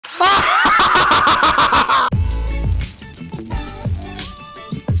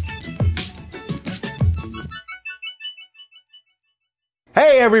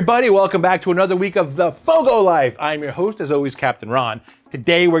everybody, welcome back to another week of the FOGO Life. I'm your host, as always, Captain Ron.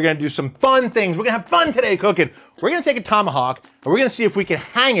 Today we're gonna do some fun things. We're gonna have fun today cooking. We're gonna take a tomahawk and we're gonna see if we can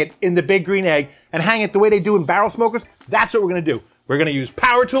hang it in the big green egg and hang it the way they do in barrel smokers. That's what we're gonna do. We're gonna use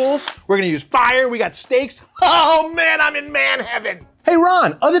power tools, we're gonna use fire, we got steaks. Oh man, I'm in man heaven. Hey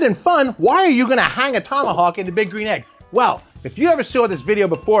Ron, other than fun, why are you gonna hang a tomahawk in the big green egg? Well, if you ever saw this video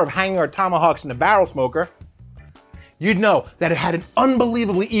before of hanging our tomahawks in the barrel smoker, you'd know that it had an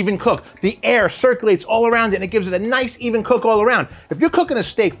unbelievably even cook. The air circulates all around it and it gives it a nice even cook all around. If you're cooking a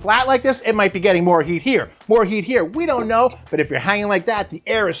steak flat like this, it might be getting more heat here, more heat here. We don't know, but if you're hanging like that, the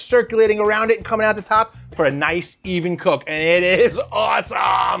air is circulating around it and coming out the top for a nice even cook, and it is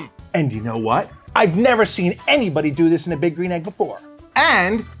awesome. And you know what? I've never seen anybody do this in a big green egg before.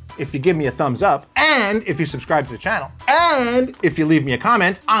 And if you give me a thumbs up, and if you subscribe to the channel, and if you leave me a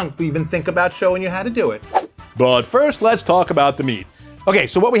comment, I'll even think about showing you how to do it. But first, let's talk about the meat. Okay,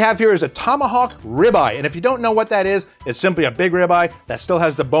 so what we have here is a tomahawk ribeye, and if you don't know what that is, it's simply a big ribeye that still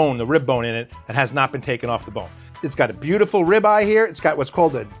has the bone, the rib bone in it, that has not been taken off the bone. It's got a beautiful ribeye here. It's got what's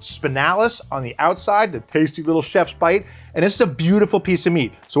called a spinalis on the outside, the tasty little chef's bite, and it's a beautiful piece of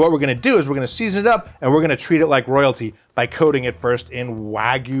meat. So what we're gonna do is we're gonna season it up and we're gonna treat it like royalty by coating it first in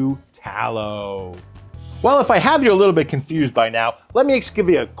Wagyu tallow. Well, if I have you a little bit confused by now, let me give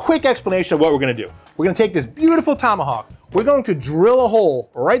you a quick explanation of what we're gonna do. We're gonna take this beautiful tomahawk, we're going to drill a hole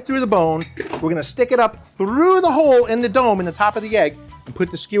right through the bone, we're gonna stick it up through the hole in the dome in the top of the egg and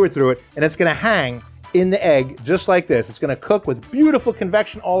put the skewer through it, and it's gonna hang in the egg just like this. It's gonna cook with beautiful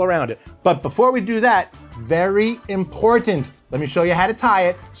convection all around it. But before we do that, very important, let me show you how to tie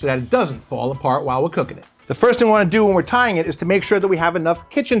it so that it doesn't fall apart while we're cooking it. The first thing we want to do when we're tying it is to make sure that we have enough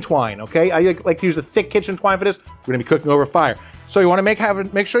kitchen twine, okay? I like to use a thick kitchen twine for this. We're gonna be cooking over fire. So you wanna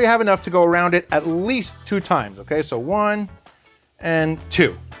make sure you have enough to go around it at least 2 times, okay? So 1 and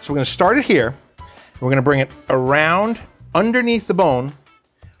 2. So we're gonna start it here. We're gonna bring it around underneath the bone,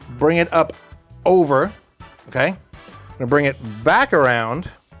 bring it up over, okay? I'm gonna bring it back around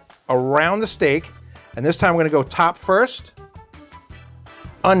the steak, and this time we're gonna go top first,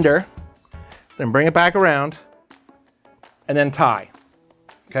 under, then bring it back around, and then tie,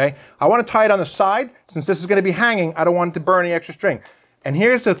 okay? I wanna tie it on the side. Since this is gonna be hanging, I don't want it to burn any extra string. And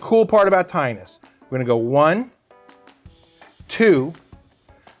here's the cool part about tying this. We're gonna go 1, 2,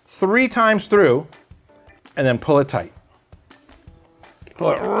 3 times through, and then pull it tight.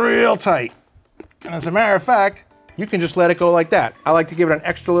 Pull it real tight. And as a matter of fact, you can just let it go like that. I like to give it an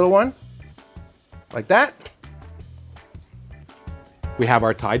extra little one, like that. We have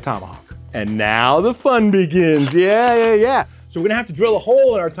our tied tomahawk. And now the fun begins, yeah. So we're gonna have to drill a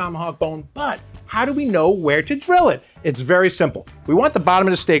hole in our tomahawk bone, but how do we know where to drill it? It's very simple. We want the bottom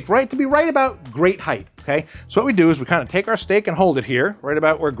of the steak to be right about grate height, okay? So what we do is we kind of take our steak and hold it here, right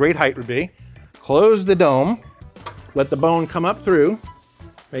about where grate height would be, close the dome, let the bone come up through,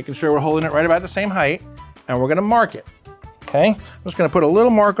 making sure we're holding it right about the same height, and we're gonna mark it, okay? I'm just gonna put a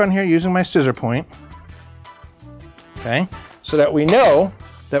little mark on here using my scissor point, okay? So that we know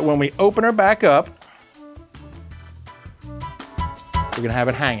that when we open her back up, we're gonna have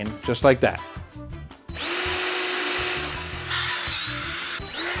it hanging just like that.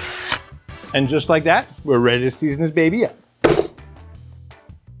 And just like that, we're ready to season this baby up.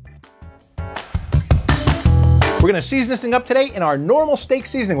 We're gonna season this thing up today in our normal steak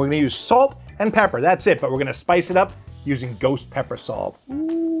seasoning. We're gonna use salt and pepper, that's it, but we're gonna spice it up using ghost pepper salt.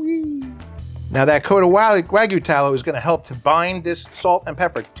 Ooh-wee. Now that coat of Wagyu tallow is gonna help to bind this salt and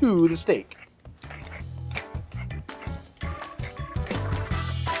pepper to the steak.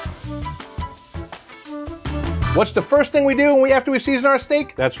 What's the first thing we do after we season our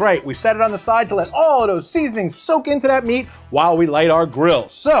steak? That's right, we set it on the side to let all of those seasonings soak into that meat while we light our grill.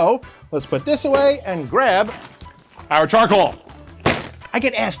 So let's put this away and grab our charcoal. I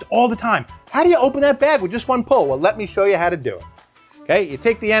get asked all the time, how do you open that bag with just one pull? Well, let me show you how to do it. Okay, you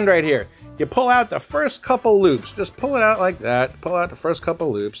take the end right here. You pull out the first couple loops. Just pull it out like that. Pull out the first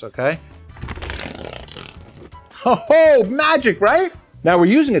couple loops, okay? Oh, magic, right? Now we're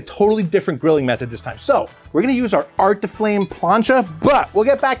using a totally different grilling method this time. So we're gonna use our Art to Flame plancha, but we'll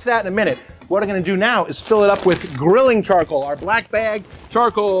get back to that in a minute. What I'm gonna do now is fill it up with grilling charcoal, our black bag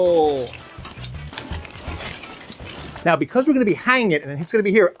charcoal. Now, because we're gonna be hanging it and it's gonna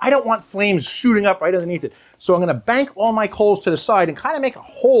be here, I don't want flames shooting up right underneath it. So I'm gonna bank all my coals to the side and kind of make a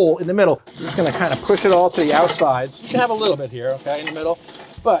hole in the middle. I'm just gonna kind of push it all to the outsides. You can have a little bit here, okay, in the middle.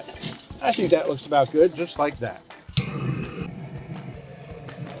 But I think that looks about good, just like that.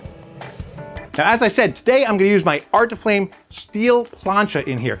 Now, as I said, today I'm gonna use my Art to Flame steel plancha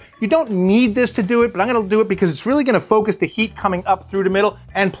in here. You don't need this to do it, but I'm gonna do it because it's really gonna focus the heat coming up through the middle,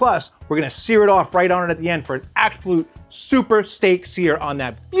 and plus, we're gonna sear it off right on it at the end for an absolute super steak sear on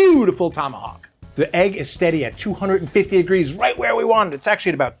that beautiful tomahawk. The egg is steady at 250 degrees, right where we want it. It's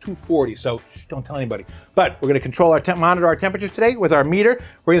actually at about 240, so shh, don't tell anybody. But we're gonna control our monitor our temperatures today with our meter.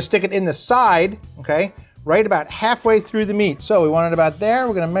 We're gonna stick it in the side, okay, right about halfway through the meat. So we want it about there.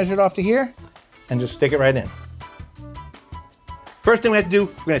 We're gonna measure it off to here and just stick it right in. First thing we have to do,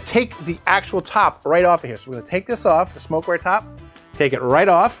 we're gonna take the actual top right off of here. So we're gonna take this off, the smokeware top, take it right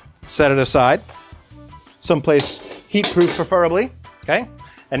off, set it aside, someplace heat-proof preferably, okay?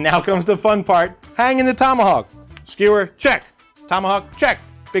 And now comes the fun part, hanging the tomahawk. Skewer, check. Tomahawk, check.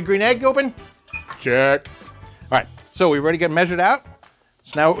 Big green egg open, check. All right, so we ready to get measured out?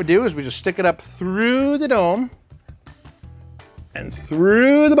 So now what we do is we just stick it up through the dome and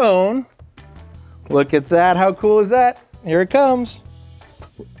through the bone. Look at that, how cool is that? Here it comes.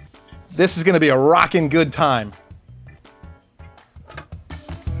 This is gonna be a rockin' good time.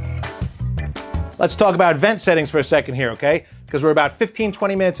 Let's talk about vent settings for a second here, okay? Because we're about 15,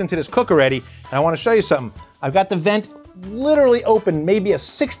 20 minutes into this cook already, and I wanna show you something. I've got the vent literally open, maybe a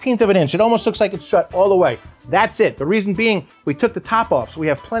 1/16 of an inch. It almost looks like it's shut all the way. That's it. The reason being, we took the top off, so we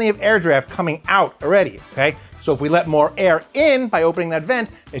have plenty of air draft coming out already, okay? So if we let more air in by opening that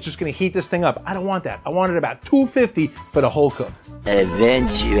vent, it's just gonna heat this thing up. I don't want that. I want it about 250 for the whole cook.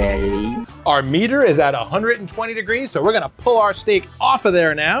 Eventually. Our meter is at 120 degrees, so we're gonna pull our steak off of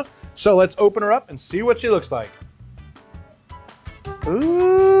there now. So let's open her up and see what she looks like.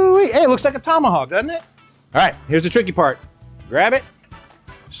 Ooh, hey, it looks like a tomahawk, doesn't it? All right, here's the tricky part. Grab it,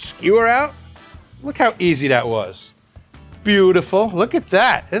 skewer out. Look how easy that was. Beautiful, look at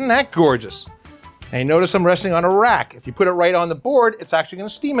that. Isn't that gorgeous? And you notice I'm resting on a rack. If you put it right on the board, it's actually gonna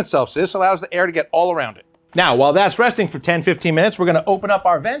steam itself. So this allows the air to get all around it. Now, while that's resting for 10, 15 minutes, we're gonna open up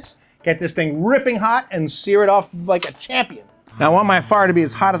our vents, get this thing ripping hot and sear it off like a champion. Now I want my fire to be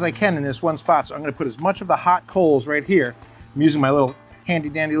as hot as I can in this one spot, so I'm gonna put as much of the hot coals right here. I'm using my little handy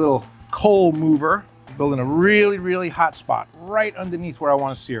dandy little coal mover, building a really, really hot spot right underneath where I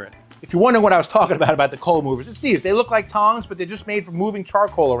want to sear it. If you're wondering what I was talking about the coal movers, it's these. They look like tongs, but they're just made for moving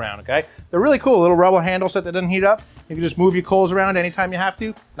charcoal around, okay? They're really cool, little rubber handle set that doesn't heat up. You can just move your coals around anytime you have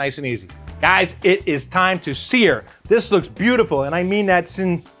to, nice and easy. Guys, it is time to sear. This looks beautiful, and I mean that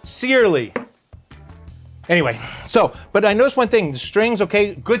sincerely. Anyway, so, but I noticed one thing, the strings,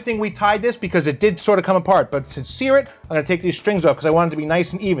 okay, good thing we tied this because it did sort of come apart, but to sear it, I'm gonna take these strings off because I want it to be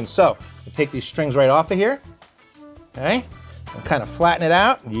nice and even. So, I'll take these strings right off of here, okay, and kind of flatten it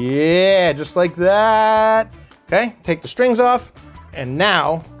out. Yeah, just like that. Okay, take the strings off, and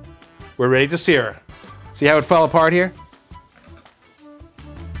now we're ready to sear. See how it fell apart here?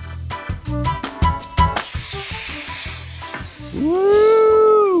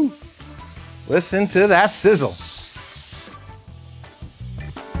 Woo! Listen to that sizzle.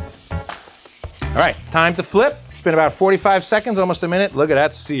 All right, time to flip. It's been about 45 seconds, almost a minute. Look at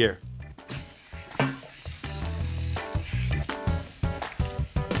that sear.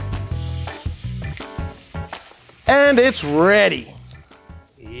 And it's ready.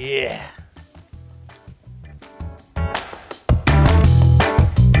 Yeah.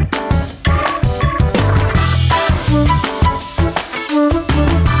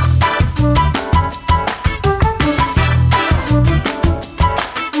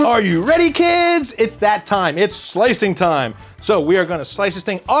 Are you ready, kids? It's that time. It's slicing time. So we are gonna slice this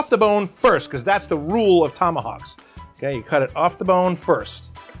thing off the bone first, because that's the rule of tomahawks. Okay, you cut it off the bone first.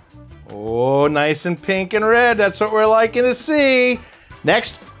 Oh, nice and pink and red. That's what we're liking to see.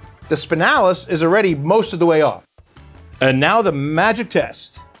 Next, the spinalis is already most of the way off. And now the magic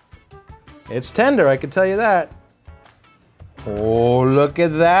test. It's tender, I can tell you that. Oh, look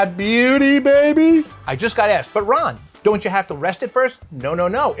at that beauty, baby. I just got asked, but Ron, don't you have to rest it first? No, no,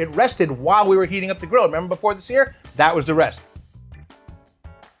 no. It rested while we were heating up the grill. Remember before the sear? That was the rest.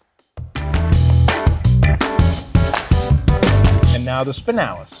 And now the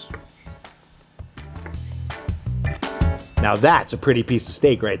spinalis. Now that's a pretty piece of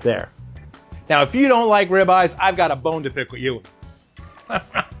steak right there. Now, if you don't like ribeyes, I've got a bone to pick with you.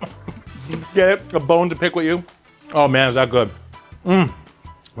 Get it? A bone to pick with you? Oh man, is that good.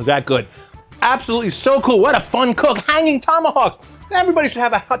 Was that good? Absolutely so cool. What a fun cook. Hanging tomahawks. Everybody should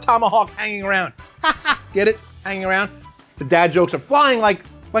have a tomahawk hanging around. Get it? Hanging around. The dad jokes are flying like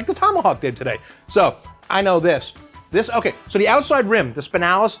the tomahawk did today. So I know this. Okay, so the outside rim, the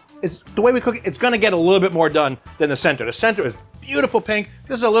spinalis, is the way we cook it, it's gonna get a little bit more done than the center. The center is beautiful pink.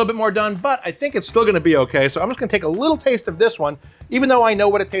 This is a little bit more done, but I think it's still gonna be okay. So I'm just gonna take a little taste of this one, even though I know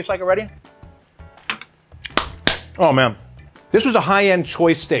what it tastes like already. Oh man, this was a high-end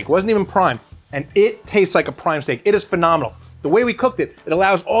choice steak. It wasn't even prime, and it tastes like a prime steak. It is phenomenal. The way we cooked it, it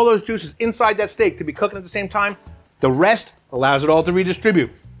allows all those juices inside that steak to be cooking at the same time. The rest allows it all to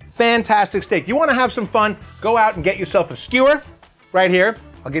redistribute. Fantastic steak. You wanna have some fun, go out and get yourself a skewer right here.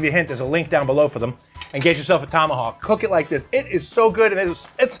 I'll give you a hint, there's a link down below for them. And get yourself a tomahawk. Cook it like this. It is so good, and it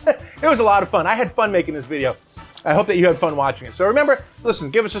was a lot of fun. I had fun making this video. I hope that you had fun watching it. So remember, listen,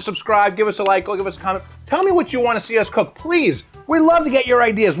 give us a subscribe, give us a like, or give us a comment. Tell me what you wanna see us cook, please. We love to get your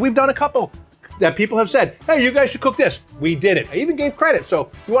ideas. We've done a couple that people have said, hey, you guys should cook this. We did it. I even gave credit. So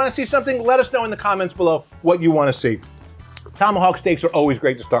if you wanna see something, let us know in the comments below what you wanna see. Tomahawk steaks are always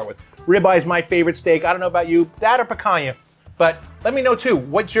great to start with. Ribeye is my favorite steak. I don't know about you, that or picanha. But let me know too,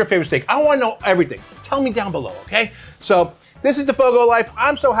 what's your favorite steak? I wanna know everything. Tell me down below, okay? So this is the FOGO Life.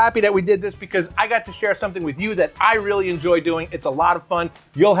 I'm so happy that we did this because I got to share something with you that I really enjoy doing. It's a lot of fun.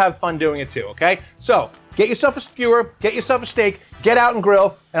 You'll have fun doing it too, okay? So get yourself a skewer, get yourself a steak, get out and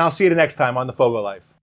grill, and I'll see you the next time on the FOGO Life.